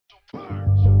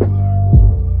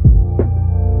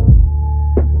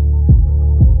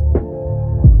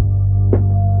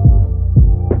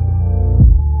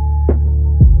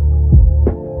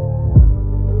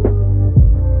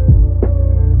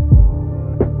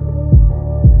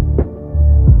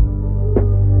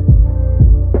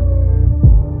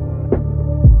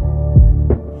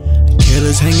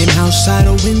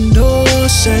window,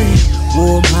 say,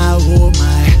 oh my,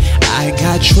 I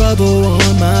got trouble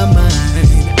on my mind.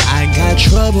 I got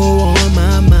trouble on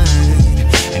my mind.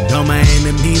 And all my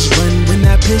enemies run when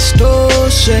that pistol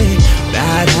say,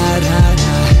 da da da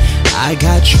da. I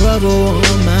got trouble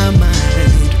on my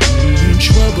mind.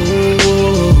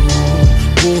 Trouble.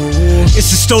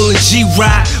 It's a stolen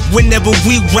G-Ride. Whenever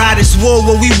we ride, it's war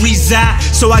where we reside.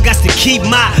 So I got to keep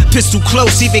my pistol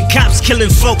close. Even cops killing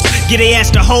folks, get they ass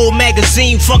the whole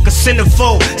magazine, fuck a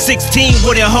centerfold. 16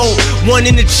 with a hole, one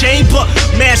in the chamber.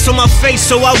 Mask on my face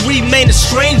so I remain a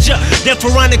stranger. Death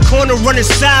around the corner, running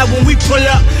side when we pull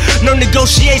up. No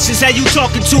negotiations, how you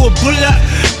talking to a bullet?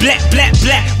 Black, black,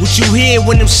 black, what you hear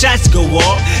when them shots go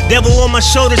off? Devil on my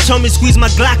shoulder told me squeeze my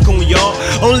Glock on y'all.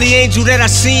 Only angel that I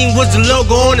seen was the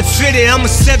logo on the fitted. I'm a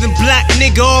 7 black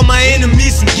nigga, all my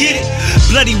enemies can get it.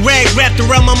 Bloody rag wrapped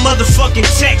around my motherfucking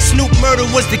tech. Snoop murder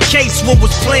was the case, what was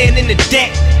playing in the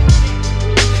deck?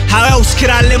 How else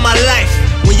could I live my life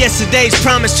when yesterday's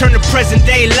promise turned to present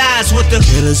day lies with the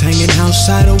killers hanging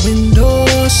outside a window,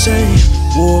 say,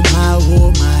 oh my,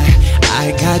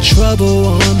 I got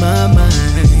trouble on my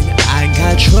mind. I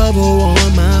got trouble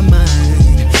on my mind.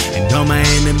 And all my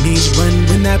enemies run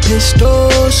when that pistol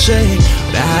say,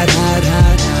 da da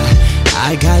da da.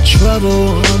 I got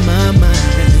trouble on my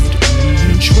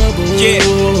mind. Trouble. Yeah.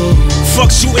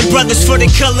 Fuck shooting brothers for the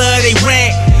color of they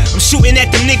rag. I'm shooting at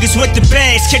them niggas with the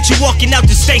bags. Catch you walking out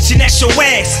the station, that's your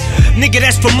ass. Nigga,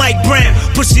 that's for Mike Brown.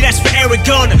 Pussy, that's for Eric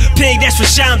Garner. Pig, that's for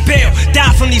Sean Bell.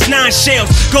 Die from these 9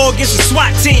 shells. Go against the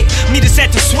SWAT team. Meet us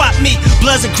at the swap meet.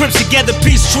 Bloods and Crips together,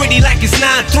 peace treaty like it's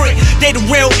 9-3. They the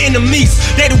real enemies.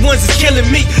 They the ones that's killing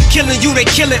me. Killing you, they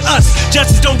killing us.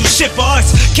 Justice don't do shit for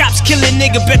us. Cops killing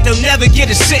nigga, bet they'll never get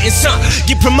a sentence, son.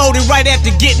 Get promoted right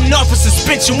after getting off a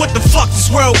suspension. What the fuck this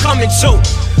world coming to?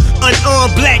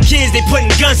 Unarmed black kids, they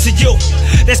putting guns to you.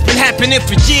 That's been happening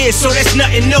for years, so that's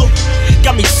nothing new.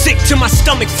 Got me sick to my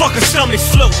stomach, fuck a stomach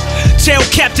flu. Tell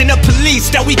captain of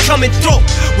police that we coming through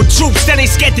with troops that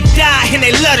ain't scared to die and they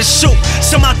love to shoot.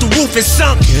 Some out the roof and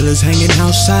some killers hanging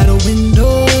outside a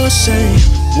window, say,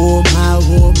 oh my,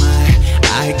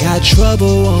 I got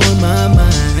trouble on my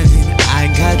mind. I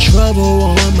got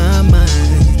trouble on my mind.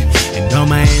 And all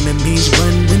my enemies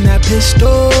run when that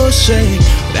pistol say,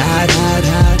 da da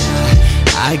da da.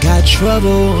 I got trouble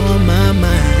on my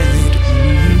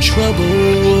mind.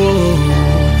 Trouble.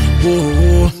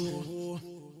 Whoa.